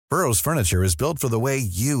Burrow's furniture is built for the way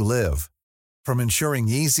you live. From ensuring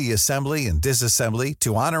easy assembly and disassembly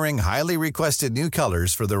to honoring highly requested new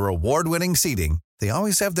colors for their award-winning seating, they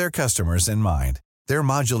always have their customers in mind. Their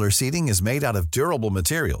modular seating is made out of durable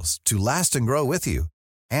materials to last and grow with you.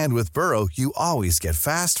 And with Burrow, you always get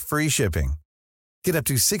fast, free shipping. Get up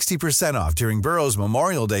to 60% off during Burrow's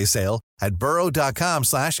Memorial Day sale at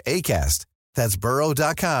burrow.com/ACAST. That's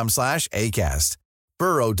burrow.com/ACAST.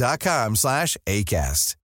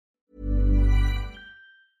 burrow.com/ACAST.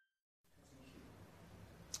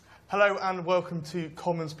 Hello and welcome to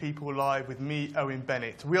Commons People Live with me, Owen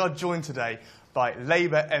Bennett. We are joined today by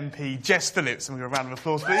Labour MP Jess Phillips. And we give a round of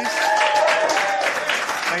applause, please.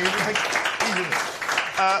 Thank you.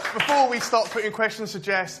 Before we start putting questions to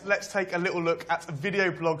Jess, let's take a little look at a video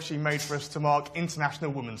blog she made for us to mark International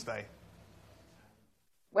Women's Day.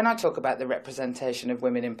 When I talk about the representation of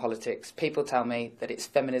women in politics, people tell me that it's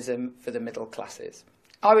feminism for the middle classes.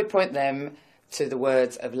 I would point them to the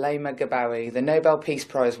words of Laima Gabawi, the Nobel Peace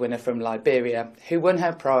Prize winner from Liberia, who won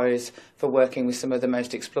her prize for working with some of the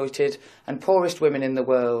most exploited and poorest women in the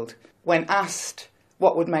world. When asked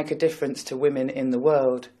what would make a difference to women in the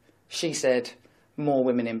world, she said, more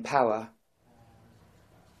women in power.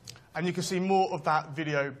 And you can see more of that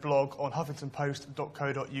video blog on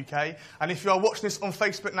huffingtonpost.co.uk. And if you are watching this on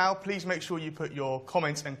Facebook now, please make sure you put your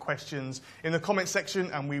comments and questions in the comments section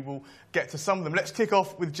and we will get to some of them. Let's kick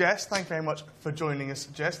off with Jess. Thank you very much for joining us,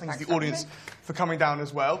 Jess. Thanks to the audience for coming down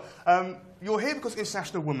as well. You're here because it's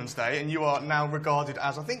International Women's Day and you are now regarded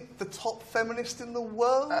as, I think, the top feminist in the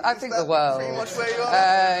world? I think the world. Pretty much where you are?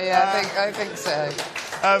 I think so.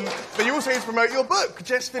 But you also need to promote your book,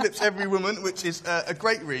 Jess Phillips, Every Woman, which is a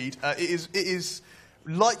great read. It is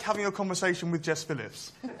like having a conversation with Jess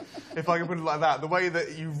Phillips, if I can put it like that. The way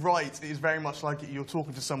that you write is very much like you're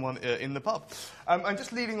talking to someone in the pub. And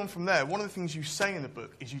just leading on from there, one of the things you say in the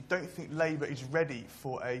book is you don't think Labour is ready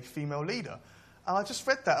for a female leader. And I just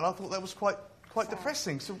read that and I thought that was quite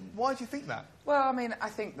depressing. So why do you think that? Well, I mean, I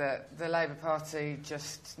think that the Labour Party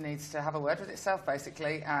just needs to have a word with itself,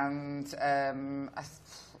 basically, and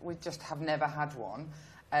we just have never had one.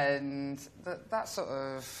 And that sort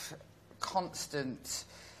of constant,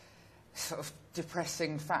 sort of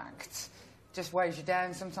depressing fact just weighs you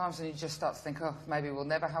down sometimes, and you just start to think, oh, maybe we'll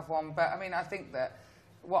never have one. But, I mean, I think that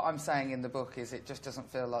what I'm saying in the book is it just doesn't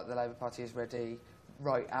feel like the Labour Party is ready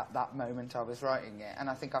right at that moment I was writing it, and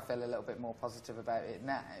I think I feel a little bit more positive about it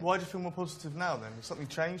now. Why do you feel more positive now, then? Has something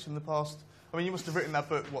changed in the past? I mean, you must have written that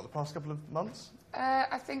book, what, the past couple of months?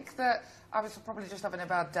 I think that I was probably just having a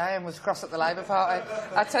bad day and was cross at the Labour Party.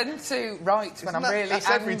 I tend to write when I'm really that's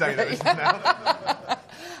angry. Every day, though, isn't it, now?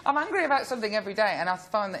 I'm angry about something every day, and I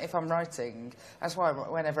find that if I'm writing, that's why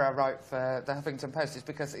whenever I write for the Huffington Post, it's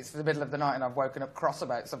because it's the middle of the night and I've woken up cross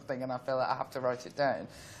about something and I feel that I have to write it down.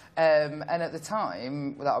 And at the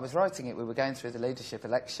time that I was writing it, we were going through the leadership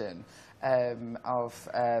election of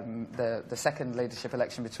the second leadership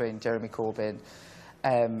election between Jeremy Corbyn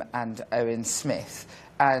and Owen Smith.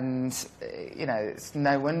 And, you know, it's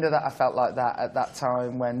no wonder that I felt like that at that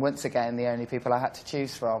time when, once again, the only people I had to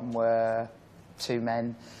choose from were two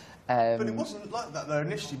men. But it wasn't like that, though,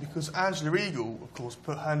 initially, because Angela Eagle, of course,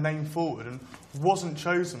 put her name forward and wasn't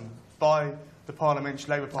chosen by the Parliamentary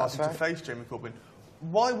Labour Party to face Jeremy Corbyn.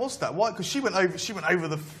 Why was that? Why? Because she went over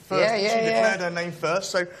the first. She declared her name first.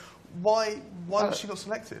 So why was she not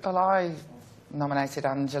selected? Well, I nominated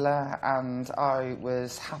Angela, and I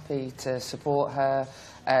was happy to support her.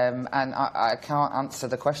 And I can't answer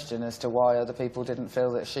the question as to why other people didn't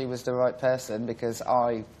feel that she was the right person, because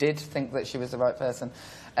I did think that she was the right person.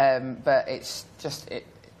 But it's just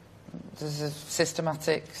there's a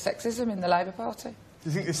systematic sexism in the Labour Party. Do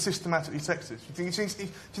you think it's systematically sexist? Do you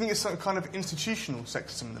think it's some kind of institutional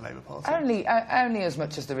sexism in the Labour Party? Only as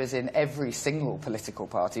much as there is in every single political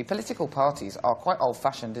party. Political parties are quite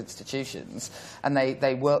old-fashioned institutions, and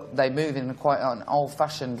they move in quite an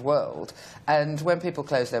old-fashioned world. And when people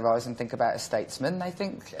close their eyes and think about a statesman, they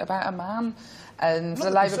think about a man. And the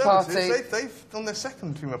Labour Party, they've done their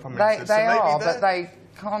second female prime minister. They are, but they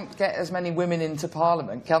can't get as many women into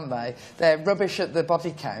Parliament, can they? They're rubbish at the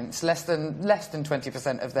body counts. Less than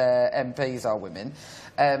 20% of their MPs are women.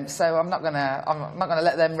 So I'm not gonna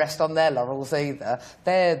let them rest on their laurels either.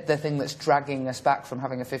 They're the thing that's dragging us back from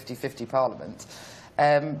having a 50-50 Parliament.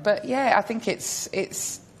 But yeah, I think it's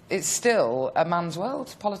still a man's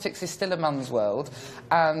world. Politics is still a man's world,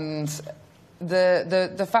 and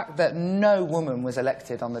the fact that no woman was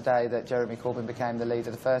elected on the day that Jeremy Corbyn became the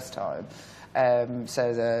leader the first time.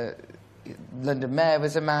 So London Mayor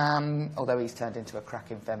was a man, although he's turned into a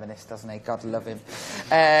cracking feminist, doesn't he? God love him.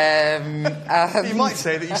 You might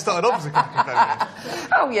say that you started off as a cracking feminist.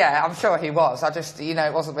 Oh, yeah, I'm sure he was. I just,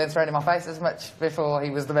 it wasn't being thrown in my face as much before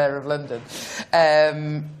he was the Mayor of London.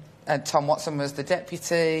 And Tom Watson was the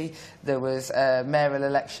deputy. There was a mayoral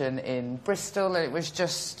election in Bristol, and it was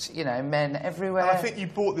just, men everywhere. And I think you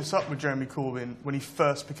brought this up with Jeremy Corbyn when he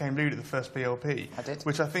first became leader of the first BLP. I did.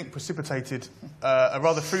 Which I think precipitated a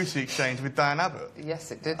rather fruity exchange with Diane Abbott.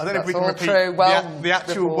 Yes, it did. I don't know if we can repeat the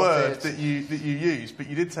actual word that you used, but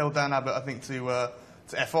you did tell Dan Abbott, I think, to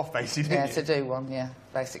F off, basically, didn't you? Yeah, to do one, yeah,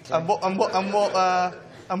 basically. And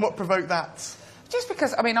what provoked that? Just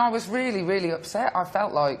because, I was really, really upset. I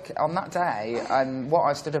felt like on that day, and what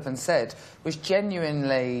I stood up and said was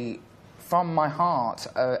genuinely from my heart,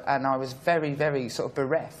 and I was very, very sort of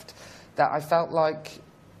bereft, that I felt like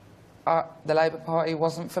the Labour Party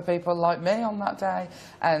wasn't for people like me on that day.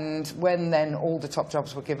 And when then all the top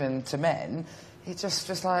jobs were given to men, it just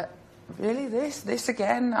was like, really, this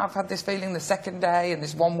again? I've had this feeling the second day and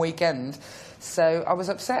this one weekend. So I was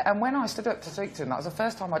upset, and when I stood up to speak to him, that was the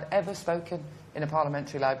first time I'd ever spoken in a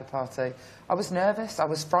parliamentary Labour Party. I was nervous, I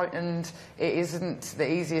was frightened. It isn't the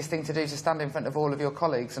easiest thing to do to stand in front of all of your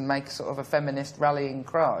colleagues and make sort of a feminist rallying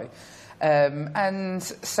cry. And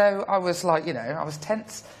so I was like, I was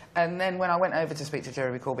tense. And then when I went over to speak to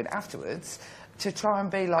Jeremy Corbyn afterwards, to try and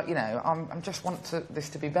be like, I just want this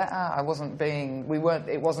to be better. It wasn't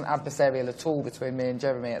adversarial at all between me and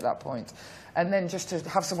Jeremy at that point. And then just to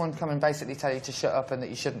have someone come and basically tell you to shut up and that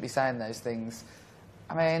you shouldn't be saying those things,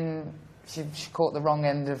 she caught the wrong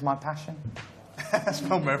end of my passion. That's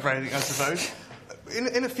one way of phrasing it, I suppose.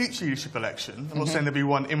 In a future leadership election, I'm not saying there'll be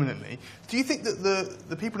one imminently, do you think that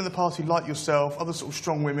the people in the party like yourself, other sort of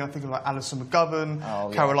strong women, I'm thinking like Alison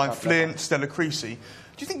McGovern, Caroline Flint, Stella Creasy, do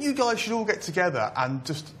you think you guys should all get together and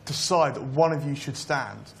just decide that one of you should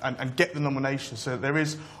stand and get the nomination so that there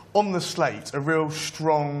is, on the slate, a real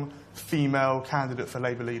strong female candidate for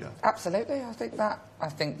Labour leader? Absolutely, I think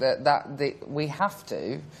that we have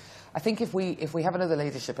to. I think if we have another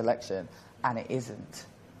leadership election and it isn't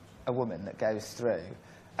a woman that goes through,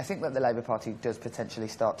 I think that the Labour Party does potentially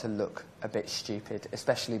start to look a bit stupid,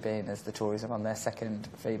 especially being as the Tories are on their second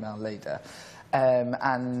female leader.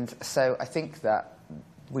 And so I think that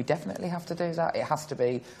we definitely have to do that. It has to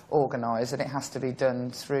be organised and it has to be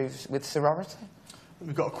done with sorority.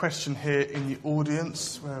 We've got a question here in the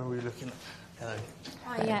audience. Where are we looking at? Hello.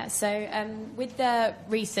 Yeah, so with the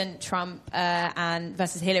recent Trump and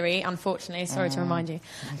versus Hillary, unfortunately, sorry to remind you,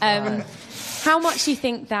 how much do you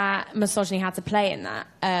think that misogyny had to play in that,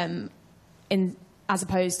 as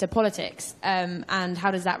opposed to politics, and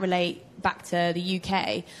how does that relate back to the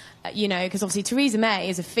UK? Because obviously Theresa May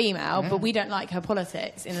is a female, but we don't like her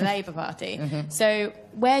politics in the Labour Party. So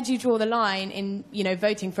where do you draw the line in,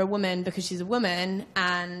 voting for a woman because she's a woman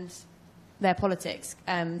and their politics,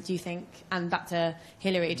 do you think? And back to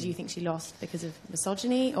Hillary, do you think she lost because of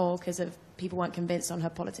misogyny or because of people weren't convinced on her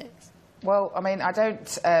politics? Well, I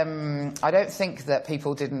don't think that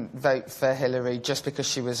people didn't vote for Hillary just because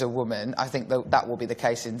she was a woman. I think that will be the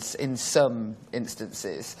case in some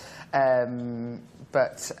instances.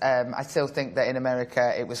 But I still think that in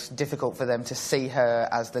America it was difficult for them to see her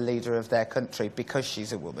as the leader of their country because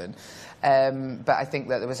she's a woman. But I think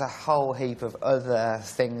that there was a whole heap of other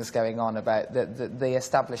things going on about the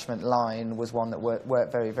establishment line was one that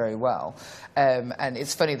worked very, very well. And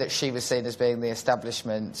it's funny that she was seen as being the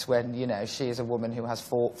establishment when, she is a woman who has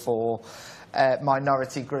fought for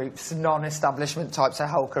minority groups, non-establishment types her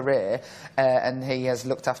whole career, and he has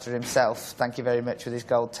looked after himself, thank you very much, with his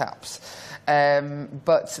gold taps.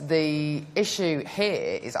 But the issue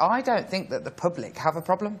here is I don't think that the public have a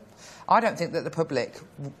problem. I don't think that the public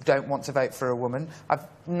don't want to vote for a woman. I've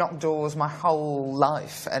knocked doors my whole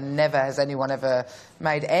life and never has anyone ever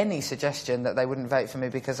made any suggestion that they wouldn't vote for me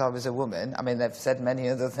because I was a woman. They've said many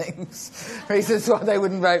other things, reasons why they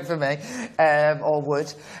wouldn't vote for me, or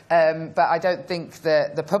would. But I don't think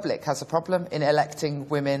that the public has a problem in electing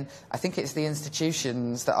women. I think it's the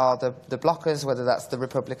institutions that are the blockers, whether that's the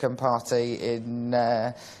Republican Party in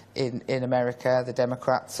America, the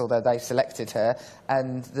Democrats, although they selected her,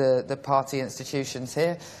 and the party institutions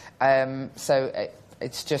here. So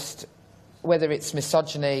it's just, whether it's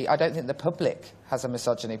misogyny, I don't think the public has a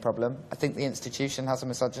misogyny problem. I think the institution has a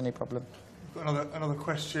misogyny problem. Got another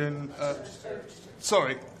question.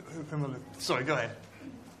 Sorry, go ahead.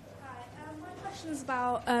 Hi, my question is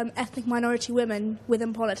about ethnic minority women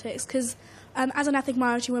within politics, because as an ethnic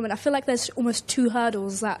minority woman, I feel like there's almost two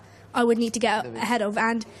hurdles that I would need to get ahead of.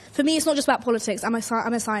 And for me, it's not just about politics. I'm a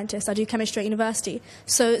scientist. I do chemistry at university.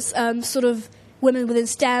 So it's women within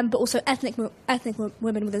STEM, but also ethnic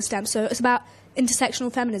women within STEM. So it's about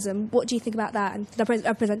intersectional feminism. What do you think about that and the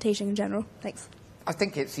representation in general? Thanks. I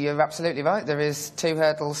think you're absolutely right. There is 2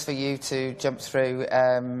 hurdles for you to jump through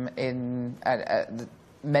in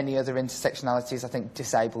many other intersectionalities. I think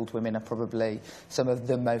disabled women are probably some of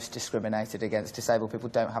the most discriminated against. Disabled people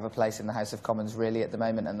don't have a place in the House of Commons really at the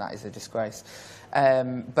moment, and that is a disgrace.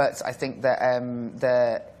 But I think that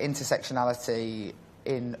the intersectionality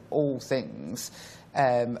in all things,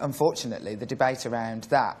 unfortunately, the debate around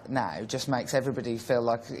that now just makes everybody feel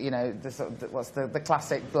like, you know, the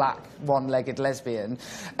classic black one-legged lesbian,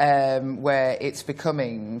 where it's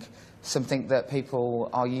becoming something that people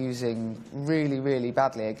are using really, really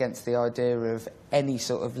badly against the idea of any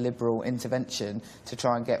sort of liberal intervention to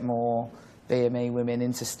try and get more BME women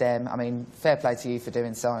into STEM. I mean, fair play to you for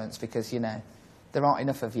doing science, because, you know, there aren't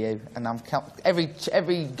enough of you, and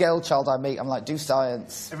every girl child I meet, I'm like, do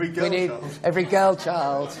science. Every girl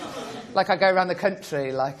child. Like, I go around the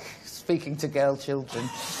country, like, speaking to girl children.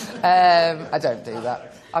 I don't do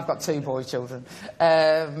that. I've got 2 boy children,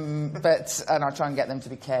 and I try and get them to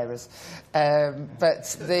be carers.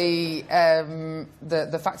 But the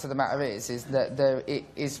fact of the matter is that it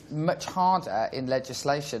is much harder in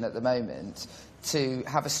legislation at the moment to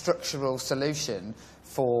have a structural solution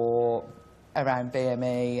for around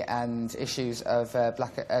BME and issues of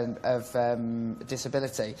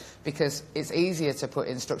disability, because it's easier to put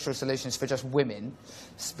in structural solutions for just women,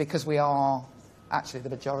 because we are actually the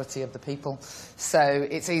majority of the people. So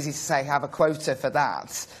it's easy to say have a quota for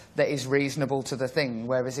that is reasonable to the thing,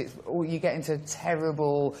 whereas you get into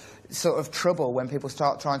terrible sort of trouble when people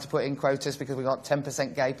start trying to put in quotas because we want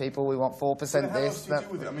 10% gay people, we want 4% this. How else do you deal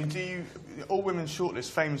with it? I mean, All Women's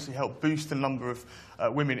Shortlist famously helped boost the number of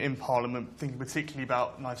women in Parliament, thinking particularly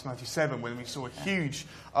about 1997 when we saw a huge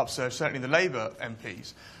upsurge, certainly in the Labour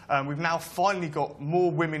MPs. We've now finally got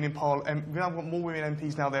more women in Parliament. We've now got more women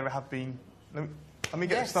MPs now there have been. Let me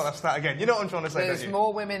start that stat again. You know what I'm trying to say, There's don't you?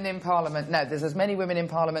 more women in Parliament. No, there's as many women in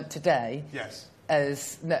Parliament today. Yes.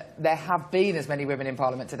 There have been as many women in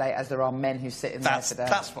Parliament today as there are men who sit in there today.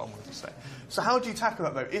 That's what I wanted to say. So how do you tackle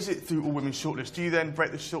that, though? Is it through All Women's Shortlist? Do you then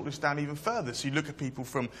break the shortlist down even further? So you look at people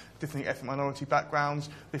from different ethnic minority backgrounds,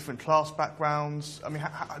 different class backgrounds. I mean,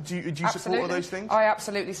 do you support all those things? I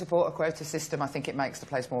absolutely support a quota system. I think it makes the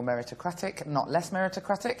place more meritocratic, not less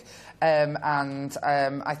meritocratic.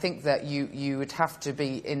 I think that you would have to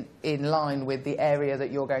be in line with the area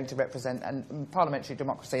that you're going to represent, and parliamentary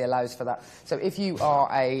democracy allows for that. So if you are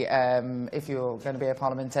if you're going to be a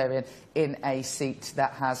parliamentarian in a seat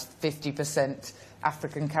that has 50%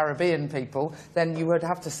 African Caribbean people, then you would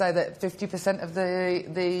have to say that 50% of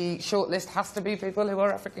the shortlist has to be people who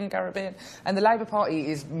are African Caribbean. And the Labour Party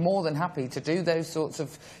is more than happy to do those sorts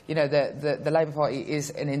of, you know, the Labour Party is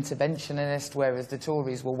an interventionist, whereas the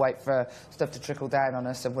Tories will wait for stuff to trickle down on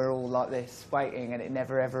us and we're all like this, waiting, and it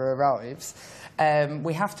never ever arrives.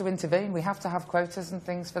 We have to intervene, we have to have quotas and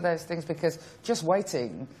things for those things, because just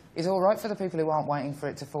waiting is all right for the people who aren't waiting for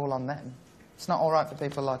it to fall on them. It's not all right for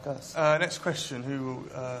people like us. Next question,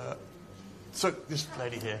 so this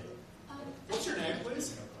lady here. What's your name,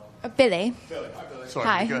 please? Billy. Billy. Sorry,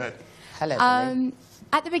 Hi. go ahead. Hello, Billy.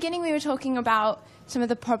 At the beginning, we were talking about some of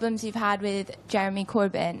the problems you've had with Jeremy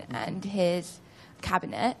Corbyn and his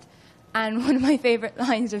cabinet. And one of my favourite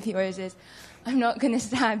lines of yours is, "I'm not going to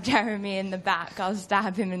stab Jeremy in the back, I'll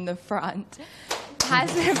stab him in the front."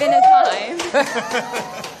 Has there been a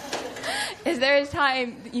time... Is there a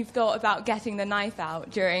time that you've thought about getting the knife out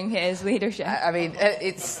during his leadership? I mean,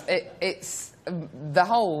 it's the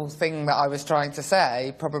whole thing that I was trying to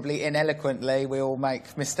say, probably ineloquently, we all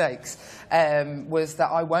make mistakes, was that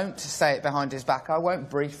I won't say it behind his back. I won't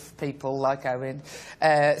brief people like Owen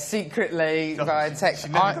secretly via text.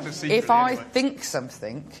 If I think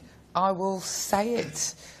something, I will say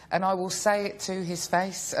it. And I will say it to his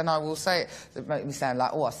face, and I will say it... It makes me sound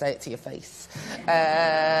like, oh, I say it to your face.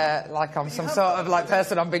 Like I'm some sort of like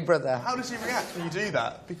person on Big Brother. How does he react when you do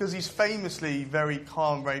that? Because he's famously very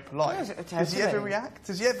calm, very polite. No, totally. Does he ever react?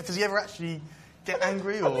 Does he ever actually get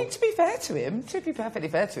angry? Or? I mean, to be fair to him, to be perfectly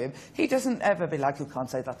fair to him, he doesn't ever be like, you can't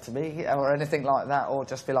say that to me, or anything like that, or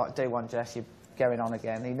just be like, do one, Jess, you're going on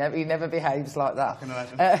again. He never behaves like that. I can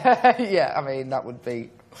imagine. Yeah, I mean, that would be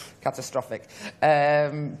catastrophic.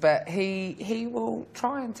 But he will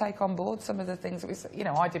try and take on board some of the things that we say. You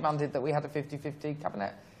know, I demanded that we had a 50-50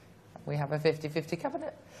 cabinet. We have a 50-50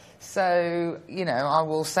 cabinet. So, you know, I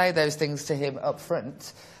will say those things to him up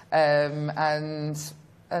front, and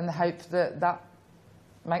hope that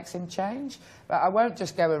makes him change. But I won't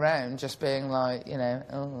just go around just being like, you know,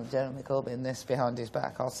 oh, Jeremy Corbyn, this behind his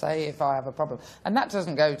back. I'll say if I have a problem. And that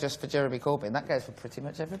doesn't go just for Jeremy Corbyn, that goes for pretty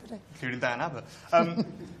much everybody. Including Dan Abbott.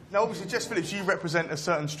 Now, obviously, Jess Phillips, you represent a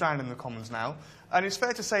certain strand in the Commons now, and it's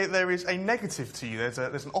fair to say that there is a negative to you. There's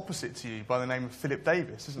an opposite to you by the name of Philip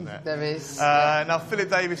Davis, isn't there? There is. Now, Philip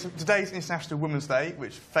Davis, today's International Women's Day,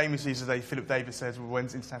 which famously is the day Philip Davis says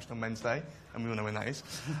when's International Men's Day, and we all know when that is.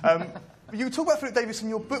 You talk about Philip Davis in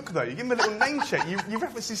your book, though. You give him a little name check. You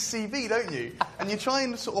reference his CV, don't you? And you try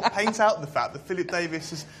and sort of paint out the fact that Philip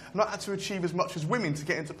Davis has not had to achieve as much as women to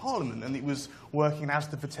get into Parliament, and he was working in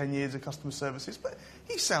Asda for 10 years in customer services. But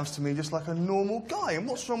he sounds to me just like a normal guy. And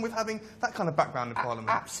what's wrong with having that kind of background in Parliament?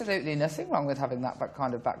 Absolutely nothing wrong with having that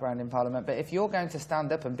kind of background in Parliament. But if you're going to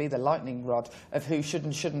stand up and be the lightning rod of who should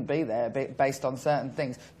and shouldn't be there based on certain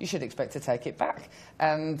things, you should expect to take it back.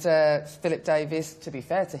 And Philip Davis, to be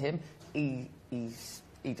fair to him, he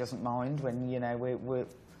doesn't mind when, you know,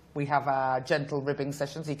 we have our gentle ribbing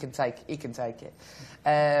sessions. He can take it.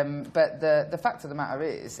 But the fact of the matter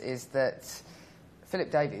is that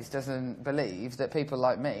Philip Davis doesn't believe that people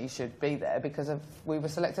like me should be there because we were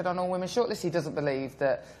selected on all-women shortlists. He doesn't believe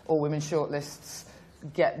that all-women shortlists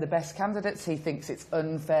get the best candidates. He thinks it's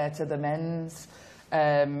unfair to the men's.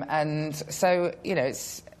 And so, you know,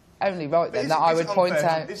 it's only right then that I would point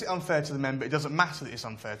out. Is it unfair to the men, but it doesn't matter that it's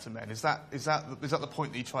unfair to men? Is that the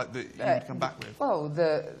point that you would come back with? Well,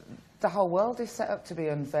 the whole world is set up to be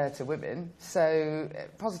unfair to women, so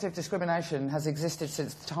positive discrimination has existed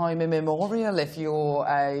since time immemorial. If you're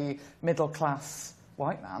a middle-class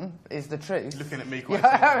white man, is the truth. You're looking at me quite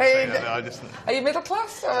Are you middle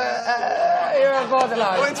class? Or, you're a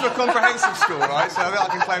borderline? I went to a comprehensive school, right, so I think I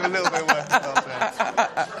can claim a little bit of working class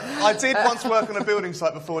there. I did once work on a building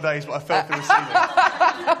site for 4 days, but I fell through the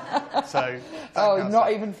ceiling. So,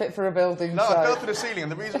 not even fit for a building site? No, I fell through the ceiling,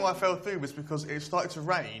 and the reason why I fell through was because it started to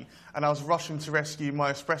rain, and I was rushing to rescue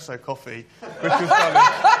my espresso coffee, which was funny,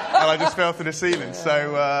 and I just fell through the ceiling.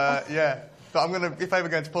 So, yeah. But if I ever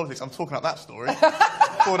go into politics, I'm talking about that story.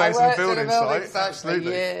 4 days on a building site.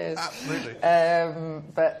 Absolutely. Years. Absolutely.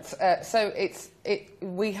 So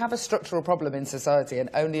we have a structural problem in society, and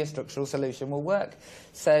only a structural solution will work.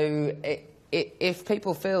 So if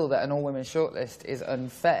people feel that an all-women shortlist is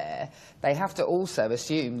unfair, they have to also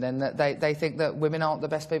assume then that they think that women aren't the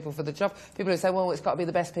best people for the job. People who say, well, it's got to be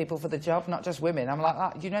the best people for the job, not just women. I'm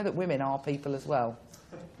like, do you know that women are people as well?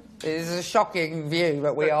 It is a shocking view,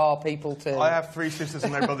 but we are people too. I have 3 sisters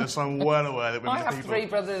and no brothers, so I'm well aware that women are people. I have 3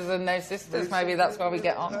 brothers and no sisters. Maybe that's why we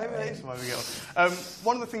get on. Maybe that's why we get on.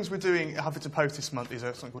 One of the things we're doing at Huffington Post this month is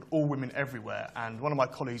something called All Women Everywhere, and one of my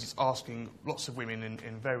colleagues is asking lots of women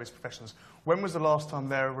in various professions, when was the last time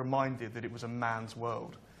they were reminded that it was a man's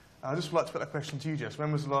world? I'd just like to put that question to you, Jess.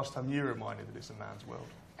 When was the last time you were reminded that it's a man's world?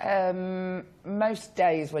 Most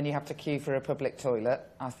days when you have to queue for a public toilet,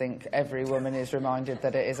 I think every woman is reminded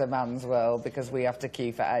that it is a man's world because we have to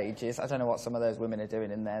queue for ages. I don't know what some of those women are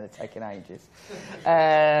doing in there. They're taking ages.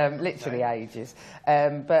 Literally ages.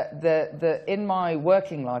 But in my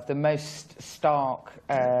working life, the most stark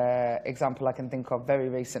example I can think of very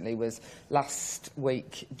recently was last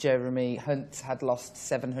week. Jeremy Hunt had lost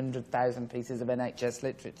 700,000 pieces of NHS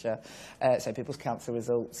literature, so people's cancer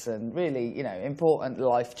results and really, you know, important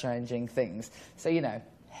life-changing things. So, you know,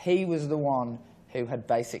 he was the one who had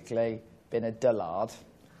basically been a dullard.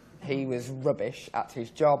 He was rubbish at his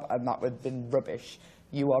job, and that would have been rubbish.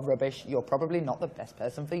 You are rubbish. You're probably not the best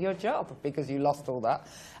person for your job because you lost all that.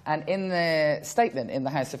 And in the statement in the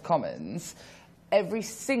House of Commons, every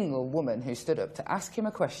single woman who stood up to ask him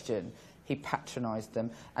a question, he patronised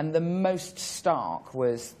them. And the most stark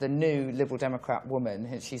was the new Liberal Democrat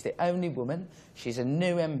woman. She's the only woman. She's a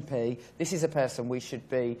new MP. This is a person we should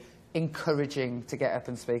be encouraging to get up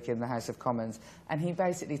and speak in the House of Commons. And he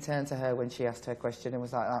basically turned to her when she asked her question and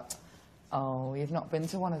was like, oh, you've not been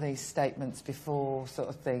to one of these statements before, sort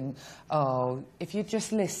of thing. Oh, if you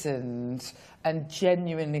just listened and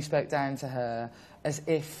genuinely spoke down to her as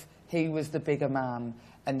if he was the bigger man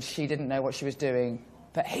and she didn't know what she was doing.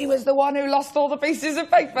 But he was the one who lost all the pieces of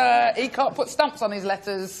paper. He can't put stamps on his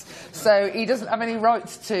letters, so he doesn't have any right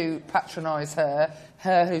to patronise her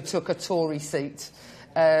who took a Tory seat.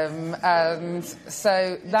 And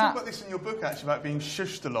so you talk about this in your book, actually, about being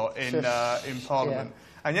shushed a lot in Parliament.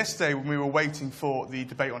 Yeah. And yesterday, when we were waiting for the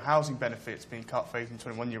debate on housing benefits being cut for 18 to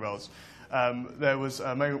 21-year-olds, there was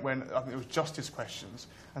a moment when I think it was justice questions,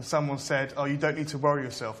 and someone said, "Oh, you don't need to worry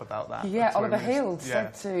yourself about that." Yeah, Oliver Hill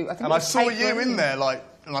said to. I think and I saw you in there, like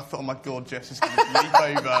and I thought, oh my God, Jess is going to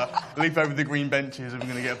leap over the green benches and we're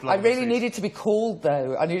going to get blood. I really needed to be called,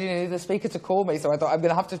 though. I needed the speaker to call me, so I thought I'm going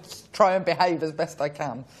to have to try and behave as best I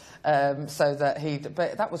can. So that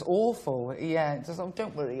but that was awful. Yeah, just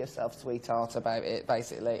don't worry yourself, sweetheart, about it.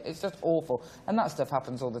 Basically, it's just awful, and that stuff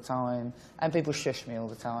happens all the time. And people shush me all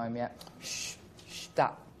the time. Yeah, shh, shh,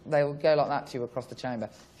 that they'll go like that to you across the chamber.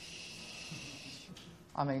 Shh.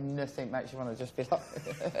 I mean, nothing makes you want to just be like.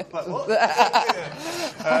 Like what?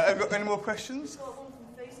 Have you got any more questions?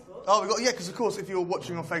 Oh, because of course, if you're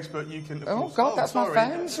watching on Facebook, you can. God, that's my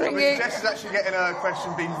phone's ringing. Jess is actually getting a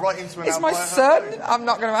question being right into an. It's my son. I'm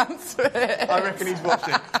not going to answer it. I reckon he's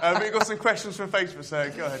watching. We've got some questions from Facebook, so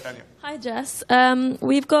go ahead, Daniel. Hi, Jess.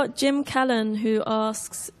 We've got Jim Callan who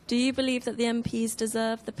asks, do you believe that the MPs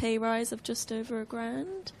deserve the pay rise of just over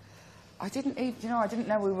 £1,000? I didn't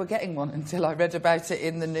know we were getting one until I read about it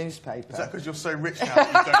in the newspaper. Is that because you're so rich now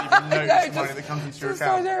that you don't even notice the money that comes into your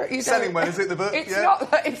account? Selling well, is it the book?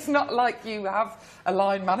 It's not like you have a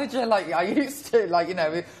line manager like I used to. Like, we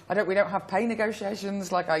don't have pay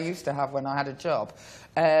negotiations like I used to have when I had a job.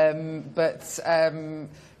 I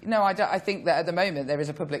think that at the moment there is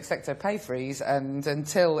a public sector pay freeze, and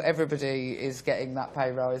until everybody is getting that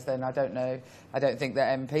pay rise, then I don't know. I don't think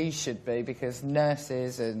that MPs should be, because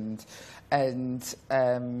nurses and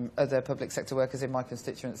other public sector workers in my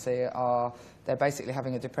constituency they're basically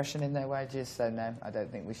having a depression in their wages. So no, I don't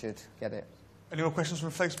think we should get it. Any more questions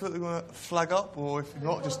from Facebook that you want to flag up, or if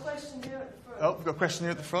not, just. Oh, we've got a question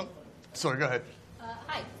here at the front. Sorry, go ahead.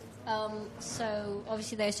 Hi. So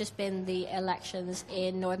obviously there's just been the elections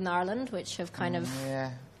in Northern Ireland, which have kind of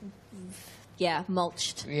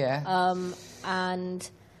mulched. Yeah. And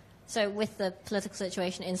so with the political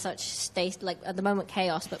situation in such at the moment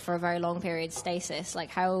chaos, but for a very long period stasis,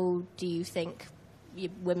 how do you think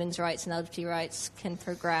women's rights and LGBT rights can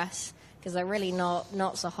progress? Because they're really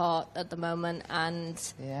not so hot at the moment, and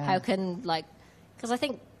how can because I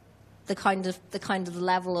think the kind of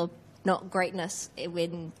level of not greatness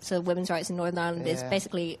so women's rights in Northern Ireland is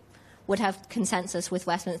basically would have consensus with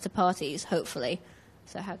Westminster parties, hopefully.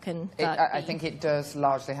 So how can that I think it does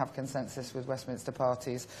largely have consensus with Westminster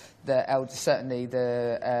parties. Certainly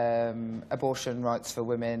the abortion rights for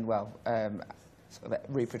women, sort of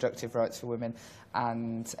reproductive rights for women,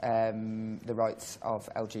 and the rights of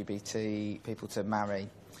LGBT people to marry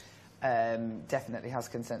definitely has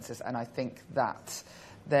consensus. And I think that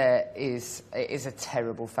it is a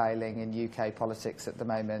terrible failing in UK politics at the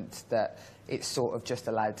moment that it's sort of just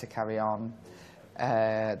allowed to carry on,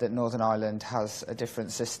 that Northern Ireland has a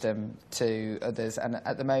different system to others. And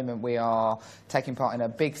at the moment we are taking part in a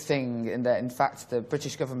big thing in fact, the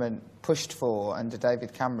British government pushed for under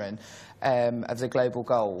David Cameron of the global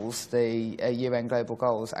goals, the UN global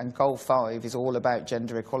goals, and Goal 5 is all about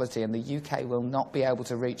gender equality, and the UK will not be able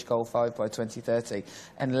to reach Goal 5 by 2030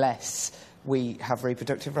 unless we have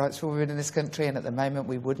reproductive rights for women in this country, and at the moment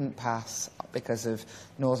we wouldn't pass because of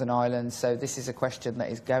Northern Ireland. So this is a question that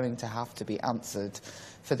is going to have to be answered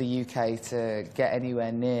for the UK to get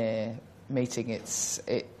anywhere near meeting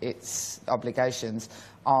its obligations.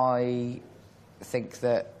 I think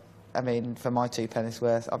that, for my 2 pennies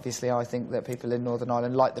worth, obviously I think that people in Northern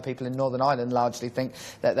Ireland, like the people in Northern Ireland, largely think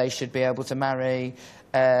that they should be able to marry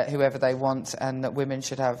whoever they want, and that women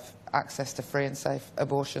should have access to free and safe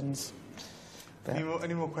abortions.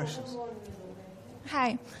 Any more questions?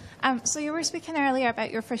 Hi. So you were speaking earlier about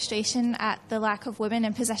your frustration at the lack of women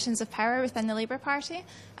in positions of power within the Labour Party.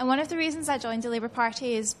 And one of the reasons I joined the Labour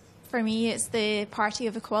Party is, for me, it's the party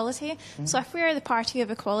of equality. Mm-hmm. So if we are the party of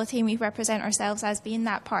equality and we represent ourselves as being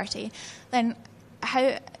that party, then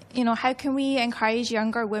how can we encourage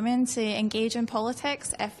younger women to engage in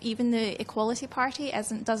politics if even the Equality Party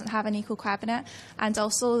doesn't have an equal cabinet? And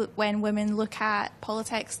also, when women look at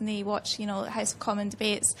politics and they watch, House of Commons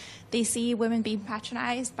debates, they see women being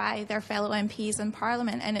patronised by their fellow MPs in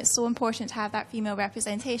Parliament, and it's so important to have that female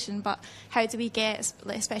representation. But how do we get,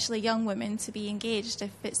 especially young women, to be engaged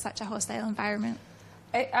if it's such a hostile environment?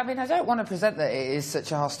 I don't want to present that it is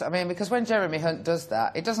such a hostile... because when Jeremy Hunt does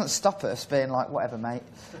that, it doesn't stop us being like, whatever, mate.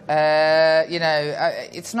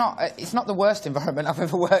 It's not the worst environment I've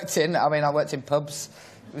ever worked in. I worked in pubs.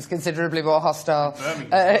 It was considerably more hostile.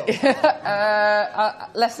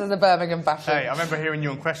 Less than the Birmingham bashing. Hey, I remember hearing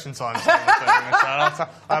you on Question Time. I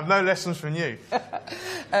have no lessons from you.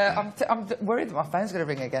 I'm worried that my phone's going to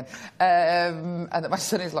ring again, and that my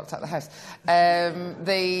son is locked out of the house.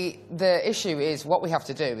 The issue is, what we have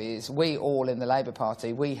to do is, we all in the Labour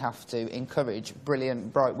Party, we have to encourage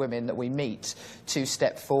brilliant, bright women that we meet to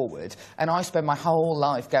step forward. And I spend my whole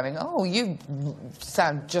life going, oh, you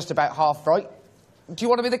sound just about half right. do you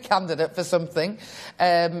want to be the candidate for something?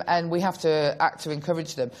 And we have to act to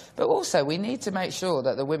encourage them. But also, we need to make sure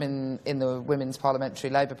that the women in the Women's Parliamentary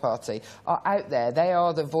Labour Party are out there. They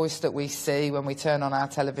are the voice that we see when we turn on our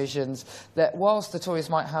televisions, that whilst the Tories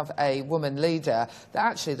might have a woman leader, that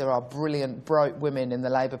actually there are brilliant, bright women in the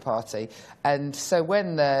Labour Party. And so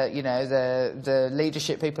when the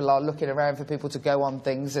leadership people are looking around for people to go on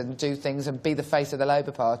things and do things and be the face of the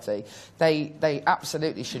Labour Party, they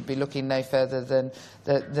absolutely should be looking no further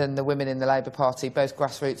than the women in the Labour Party, both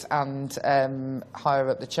grassroots and higher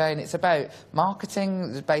up the chain. It's about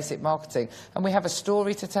marketing, basic marketing, and we have a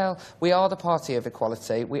story to tell. We are the party of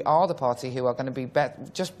equality. We are the party who are going to be better.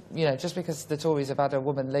 Just because the Tories have had a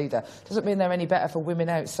woman leader doesn't mean they're any better for women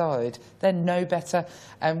outside. They're no better,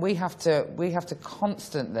 and we have to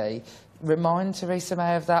constantly remind Theresa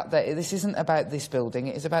May of that this isn't about this building,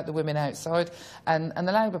 it is about the women outside. And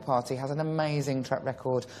the Labour Party has an amazing track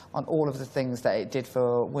record on all of the things that it did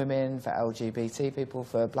for women, for LGBT people,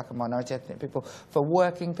 for black and minority ethnic people, for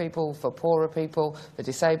working people, for poorer people, for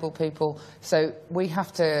disabled people. So we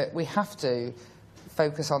have to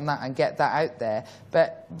focus on that and get that out there.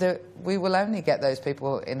 But we will only get those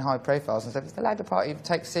people in high profiles and stuff if the Labour Party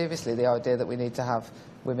takes seriously the idea that we need to have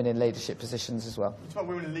women in leadership positions as well. It's about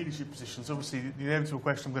women in leadership positions. Obviously, the inevitable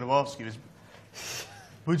question I'm going to ask you is,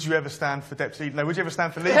 would you ever stand for deputy leader? No, would you ever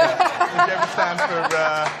stand for leader?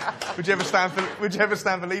 Would you ever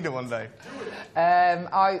stand for leader one day?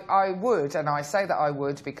 I would, and I say that I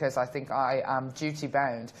would because I think I am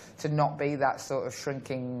duty-bound to not be that sort of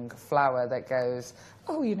shrinking flower that goes,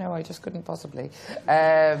 oh, I just couldn't possibly.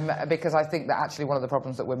 Because I think that actually one of the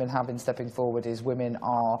problems that women have in stepping forward is women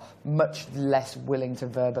are much less willing to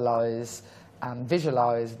verbalise and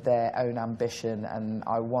visualise their own ambition, and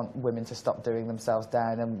I want women to stop doing themselves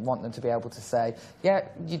down and want them to be able to say, yeah,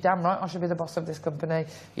 you're damn right I should be the boss of this company,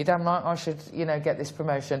 you're damn right I should, get this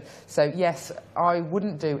promotion. So yes, I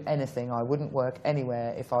wouldn't do anything, I wouldn't work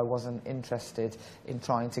anywhere if I wasn't interested in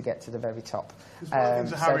trying to get to the very top.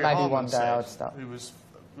 So maybe one day I'd start. Who was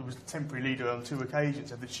the temporary leader on 2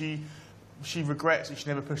 occasions, said that she regrets that she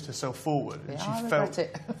never pushed herself forward. Yeah, and I regret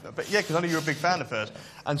it. But yeah, because I know you're a big fan of hers.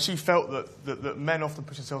 And she felt that men often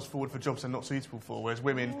push themselves forward for jobs they're not suitable for, whereas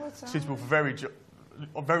women, suitable for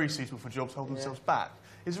very suitable for jobs, hold themselves back.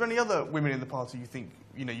 Is there any other women in the party you think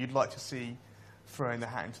you'd like to see throwing their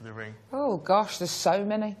hat into the ring? Oh gosh, there's so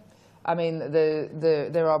many. I mean,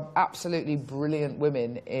 there are absolutely brilliant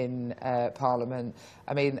women in Parliament.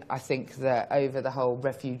 I mean, I think that over the whole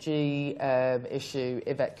refugee issue,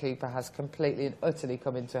 Yvette Cooper has completely and utterly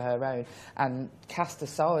come into her own and cast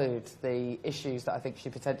aside the issues that I think she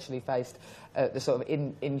potentially faced, the sort of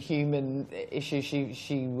inhuman issues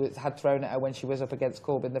she had thrown at her when she was up against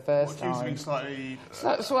Corbyn the first time. Accusing slightly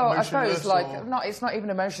well, I suppose, it's not even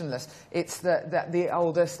emotionless. It's the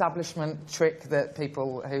old establishment trick that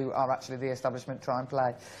people who are actually the establishment try and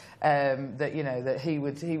play. That he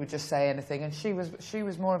would just say anything, and she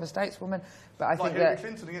was more of a stateswoman. But I think Hillary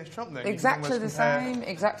Clinton against Trump, then exactly the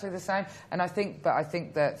same. And I think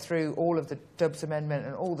that through all of the Dubs Amendment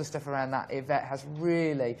and all the stuff around that, Yvette has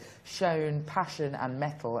really shown passion and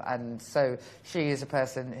mettle, and so she is a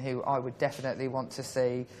person who I would definitely want to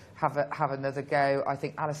see have another go. I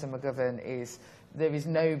think Alison McGovern is. There is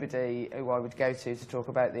nobody who I would go to talk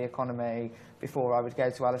about the economy before I would go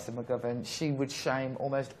to Alison McGovern. She would shame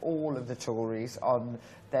almost all of the Tories on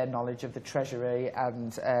their knowledge of the Treasury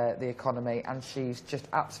and the economy, and she's just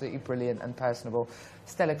absolutely brilliant and personable.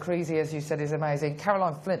 Stella Creasy, as you said, is amazing.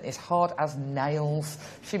 Caroline Flint is hard as nails.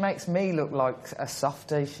 She makes me look like a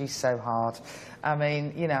softie. She's so hard. I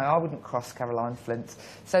mean, I wouldn't cross Caroline Flint.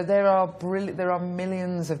 So there are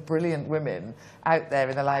millions of brilliant women out there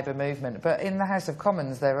in the Labour movement. But in the House of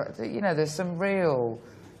Commons, there's some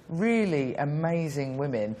really amazing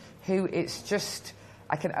women who it's just.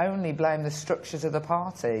 I can only blame the structures of the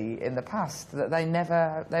party in the past that they've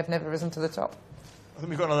never risen to the top. I think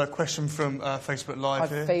we've got another question from Facebook Live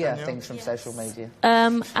here. I fear things from social media.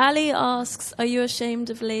 Ali asks, are you ashamed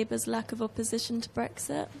of Labour's lack of opposition to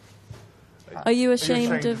Brexit? Are you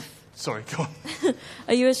ashamed of... Sorry, go on.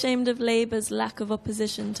 Are you ashamed of Labour's lack of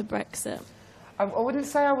opposition to Brexit? I wouldn't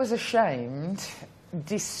say I was ashamed.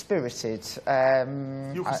 Dispirited.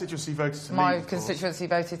 Your constituency voted to leave. My constituency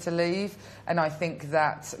voted to leave, and I think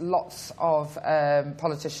that lots of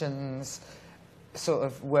politicians sort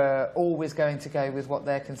of were always going to go with what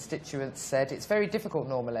their constituents said. It's very difficult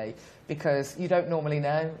normally because you don't normally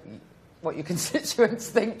know what your constituents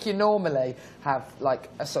think. You normally have like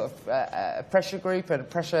a sort of a pressure group and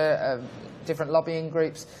different lobbying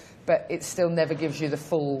groups, but it still never gives you the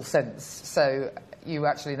full sense. So you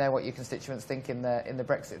actually know what your constituents think in the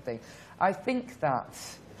Brexit thing. I think that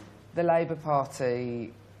the Labour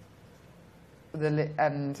Party,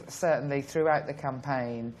 and certainly throughout the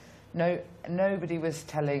campaign, nobody was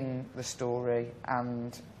telling the story,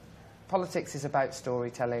 and politics is about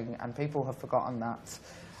storytelling, and people have forgotten that.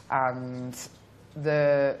 And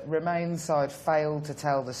the Remain side failed to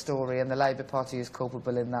tell the story, and the Labour Party is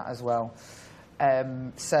culpable in that as well.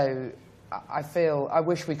 So I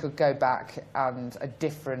wish we could go back and a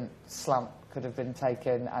different slant could have been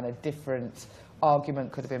taken and a different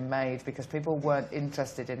argument could have been made, because people weren't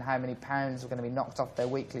interested in how many pounds were going to be knocked off their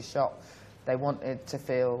weekly shop. They wanted to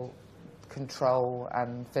feel control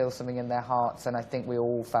and feel something in their hearts, and I think we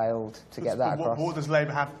all failed to get that across. What does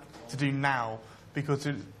Labour have to do now? Because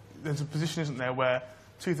there's a position, isn't there, where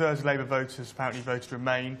 2/3 of Labour voters apparently voted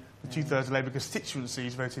Remain, 2/3 of Labour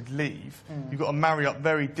constituencies voted Leave. You've got to marry up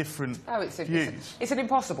very different views. It's an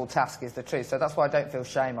impossible task, is the truth. So that's why I don't feel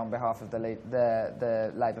shame on behalf of the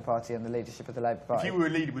Labour Party and the leadership of the Labour Party. If you were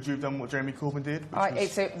a leader, would you have done what Jeremy Corbyn did?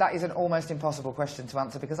 That is an almost impossible question to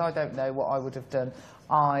answer, because I don't know what I would have done.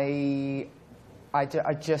 I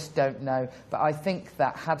just don't know. But I think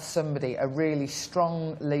that had somebody, a really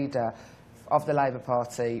strong leader of the Labour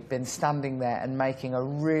Party, been standing there and making a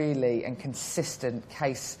really and consistent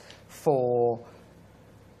case for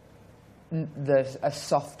a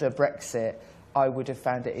softer Brexit, I would have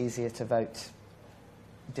found it easier to vote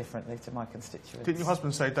differently to my constituents. Didn't your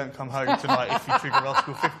husband say, don't come home tonight if you trigger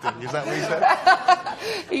Article 50? Is that what he said?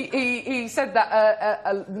 He said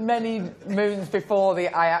that many moons before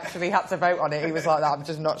I actually had to vote on it. He was like, I'm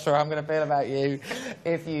just not sure how I'm going to feel about you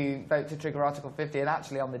if you vote to trigger Article 50. And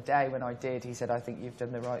actually on the day when I did, he said, I think you've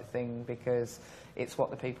done the right thing because it's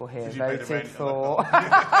what the people here voted for.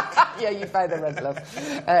 Yeah, you paid the rent, love.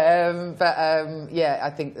 Yeah, I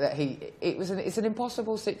think that it's an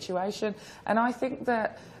impossible situation, and I think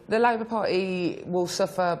that the Labour Party will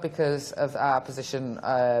suffer because of our position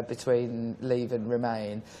between Leave and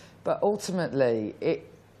Remain. But ultimately,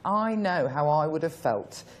 I know how I would have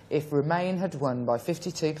felt if Remain had won by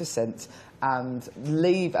 52% and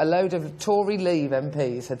Leave, a load of Tory Leave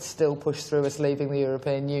MPs had still pushed through us leaving the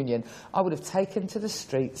European Union. I would have taken to the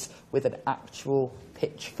streets with an actual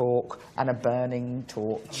pitchfork and a burning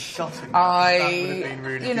torch. That would have been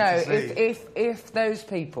really good to see. If those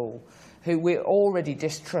people who we already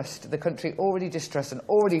distrust, the country already distrusts and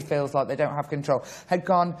already feels like they don't have control, had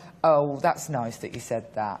gone, oh, that's nice that you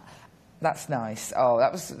said that. That's nice. Oh,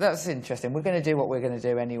 that's interesting. We're going to do what we're going to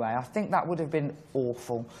do anyway. I think that would have been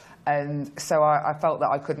awful. And so I felt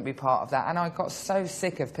that I couldn't be part of that. And I got so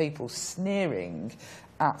sick of people sneering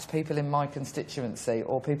at people in my constituency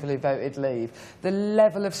or people who voted Leave. The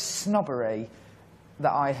level of snobbery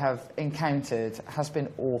that I have encountered has been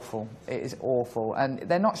awful. It is awful. And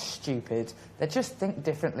they're not stupid. They just think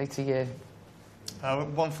differently to you.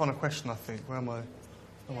 One final question, I think. Where am I?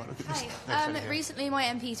 Look at this. Hi. Recently, my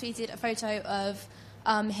MP tweeted a photo of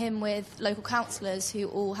him with local councillors who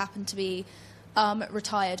all happen to be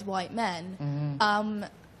retired white men. Mm-hmm.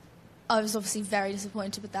 I was obviously very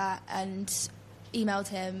disappointed with that and emailed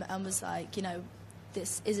him and was like,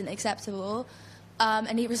 this isn't acceptable.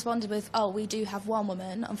 And he responded with, oh, we do have one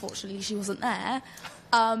woman. Unfortunately, she wasn't there.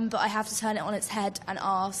 But I have to turn it on its head and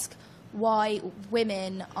ask why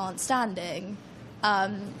women aren't standing.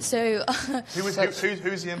 Who's the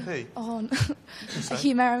MP? Oh,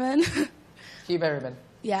 Hugh Merriman. Hugh Merriman.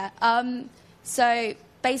 Yeah. So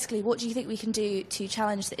basically, what do you think we can do to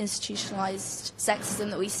challenge the institutionalised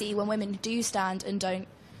sexism that we see when women do stand and don't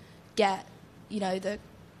get, the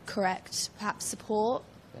correct, perhaps, support?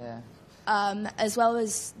 Yeah. As well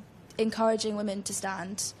as encouraging women to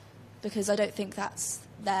stand, because I don't think that's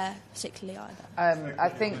there particularly either. I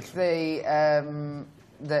think the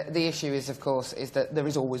issue is, of course, is that there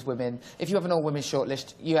is always women. If you have an all-women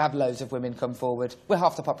shortlist, you have loads of women come forward. We're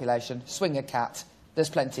half the population. Swing a cat. There's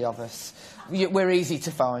plenty of us. We're easy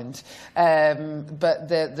to find. But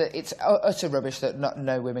it's utter rubbish that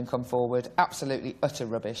no women come forward. Absolutely utter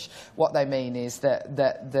rubbish. What they mean is that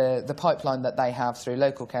the pipeline that they have through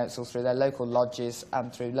local councils, through their local lodges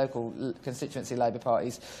and through local constituency Labour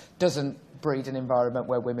parties doesn't breed an environment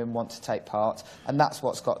where women want to take part, and that's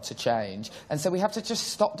what's got to change. And so we have to just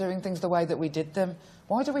stop doing things the way that we did them.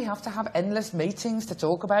 Why do we have to have endless meetings to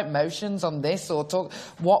talk about motions on this or talk...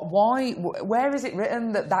 Where is it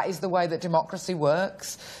written that is the way that democracy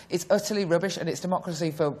works? It's utterly rubbish, and it's democracy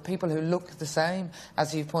for people who look the same,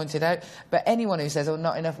 as you've pointed out. But anyone who says, oh,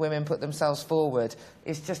 not enough women put themselves forward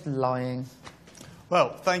is just lying. Well,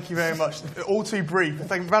 thank you very much. All too brief.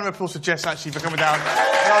 Thank you. Round of applause for Jess, actually, for coming down.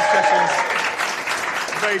 Last questions.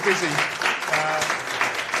 Very busy.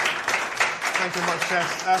 Thank you very much,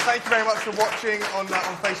 Jess. Thank you very much for watching on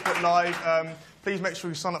Facebook Live. Please make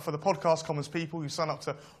sure you sign up for the podcast, Commons People. You sign up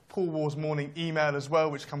to Paul Waugh's morning email as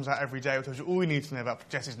well, which comes out every day. It tells you all you need to know about...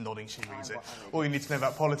 Jess is nodding, she reads it. All you need to know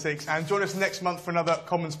about politics. And join us next month for another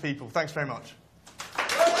Commons People. Thanks very much.